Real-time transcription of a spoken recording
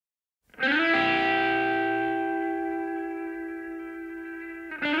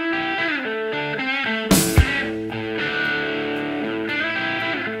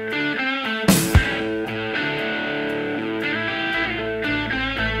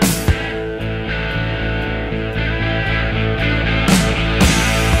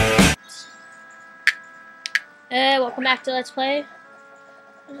welcome back to Let's Play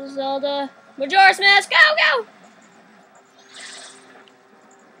Zelda Majora's Mask. Go, go!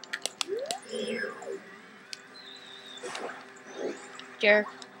 Jerk.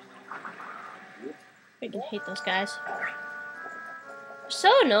 I freaking hate those guys. They're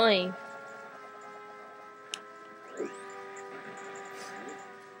so annoying.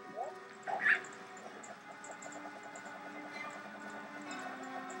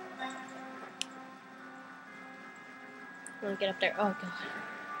 I want to get up there. Oh god.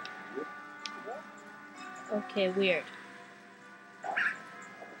 Okay, weird.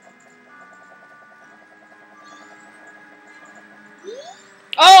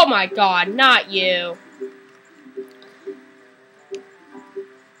 Oh my god, not you.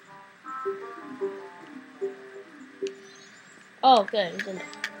 Oh, good. He's in there.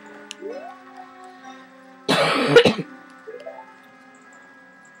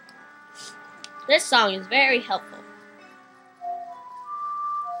 This song is very helpful.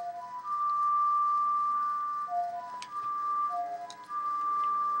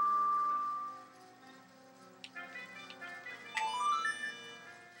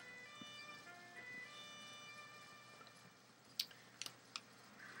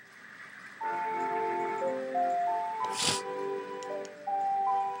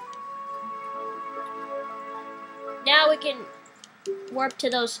 Now we can warp to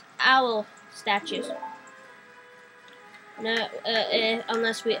those owl statues. Now,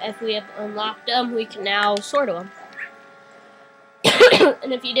 if we have unlocked them, we can now sort of them.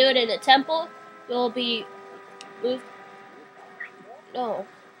 And if you do it in a temple, you'll be moved. No,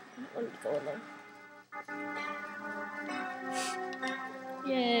 I want to go in there.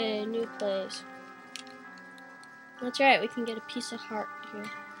 Yay, new place. That's right, we can get a piece of heart here.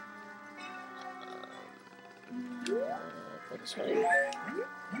 Go this way. I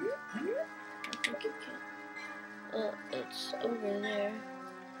think you can. Oh, it's over there.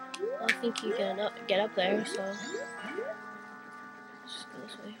 I think you can get up there, so just go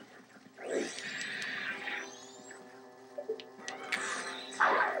this way.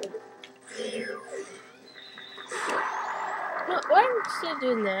 No, why am I still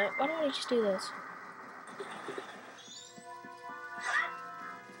doing that? Why don't I just do this?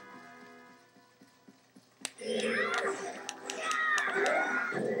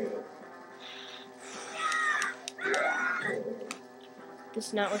 This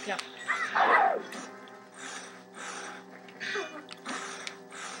is not working out.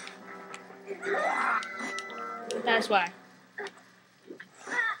 That's why.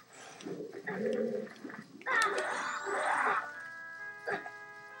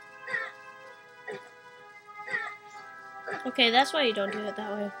 Okay, that's why you don't do it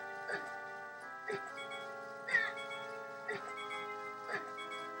that way.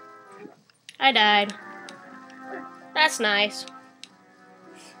 I died. That's nice.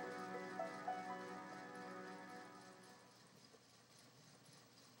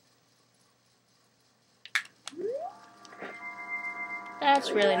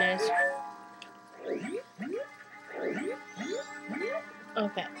 That's really nice.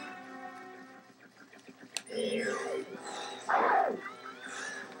 Okay.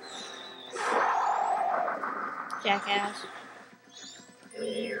 Jackass.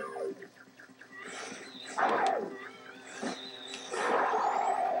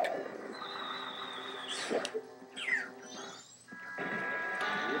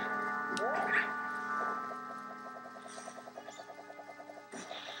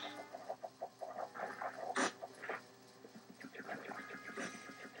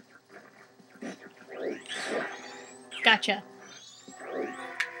 Gotcha.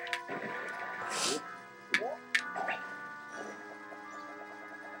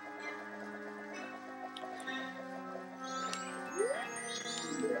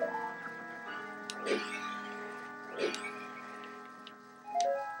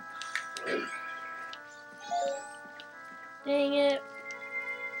 Dang it.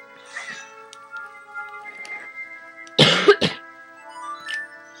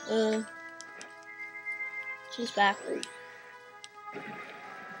 She's back.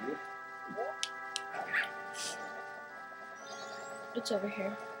 It's over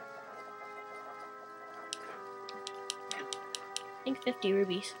here. I think 50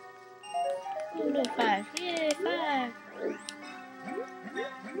 rubies. Oh no, 5. Yay, 5!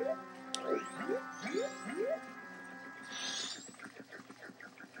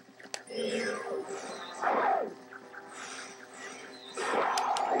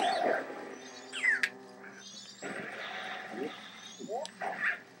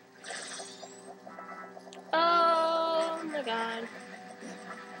 Oh my god.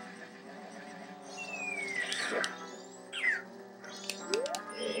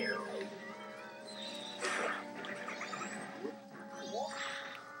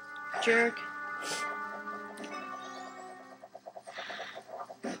 jerk.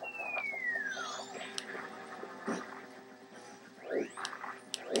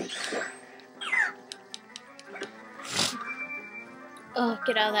 Oh,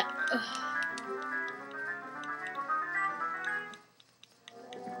 get out of that. Ugh.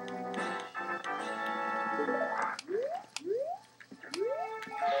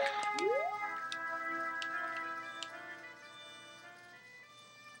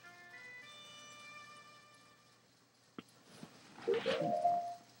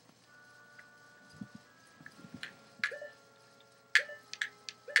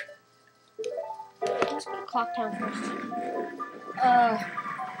 Let's go to clock town first.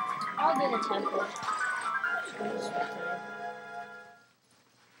 I'll do the temple.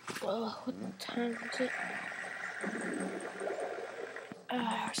 Oh, what time is it?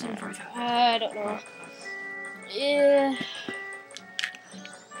 7:45. I don't know. Yeah,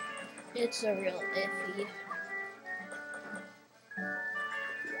 it's a real iffy.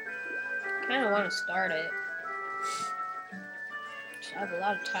 Kind of want to start it. Just have a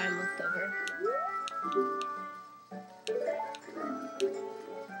lot of time left over.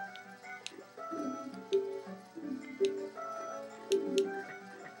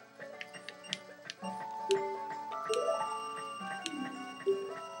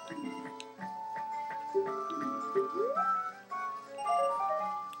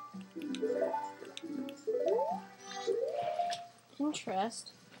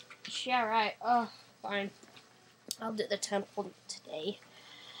 Interest? Yeah, right. Oh, fine. I'll do the temple today.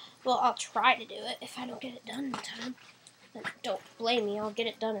 Well, I'll try to do it. If I don't get it done in time, then don't blame me. I'll get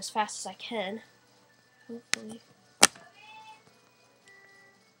it done as fast as I can. Hopefully.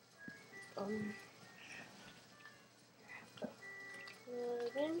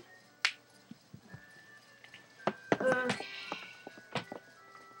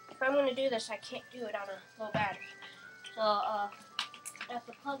 If I'm gonna do this, I can't do it on a low battery. So, I have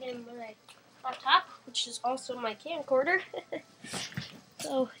to plug in my laptop, which is also my camcorder.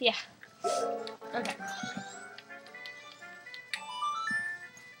 So, yeah. Okay.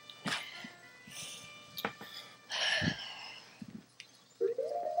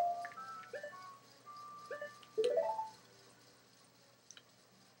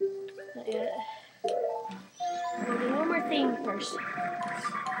 Not yet. We'll do one more thing first.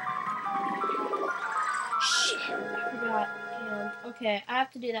 Shit, I forgot. And, okay, I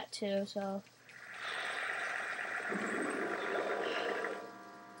have to do that too, so.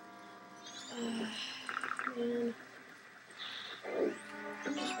 Man.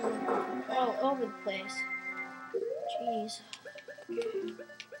 I'm just running all over the place. Jeez.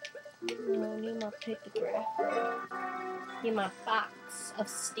 No, need my pictograph. Need my box of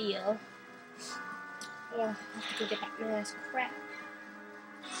steel. Oh, I have to go get that nice crap.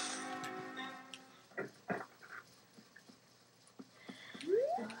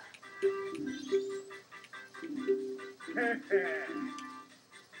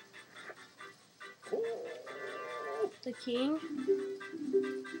 The king.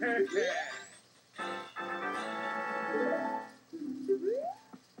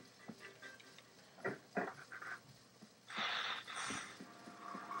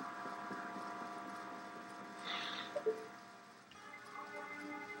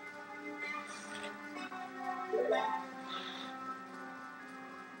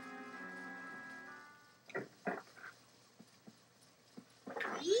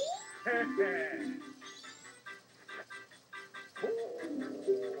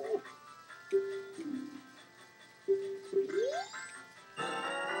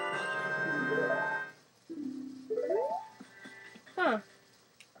 Huh.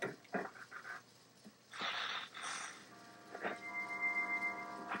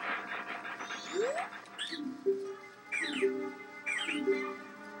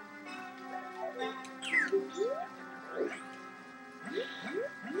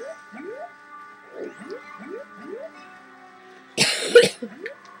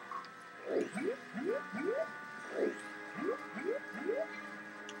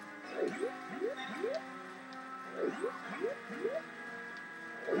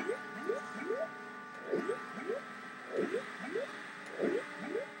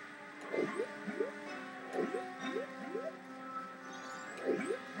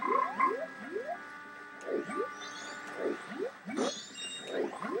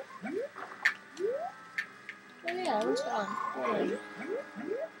 Oh yeah, that one's gone. Dang.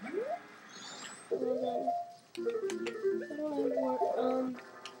 Well then, I don't have more,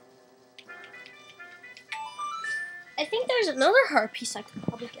 I think there's another heart piece I could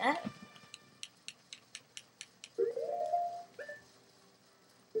probably get.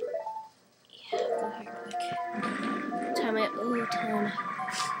 10.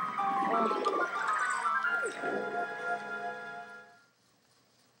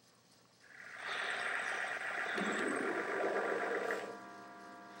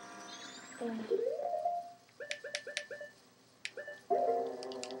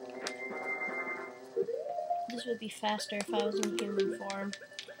 This would be faster if I was in human form.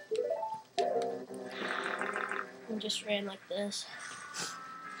 And just ran like this.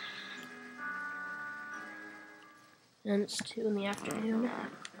 And it's 2 in the afternoon.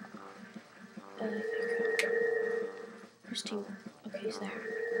 Where's Team? Okay, he's there.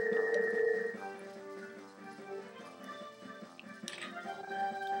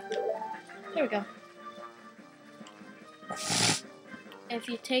 There we go. If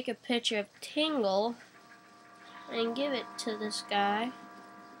you take a picture of Tingle and give it to this guy,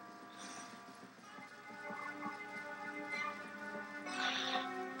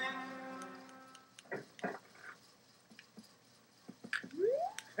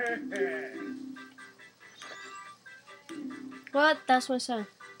 what? That's my son.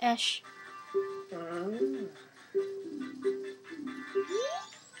 Ash.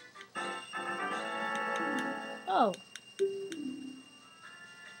 Oh.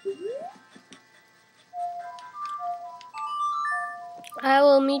 I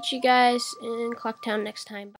will meet you guys in Clocktown next time.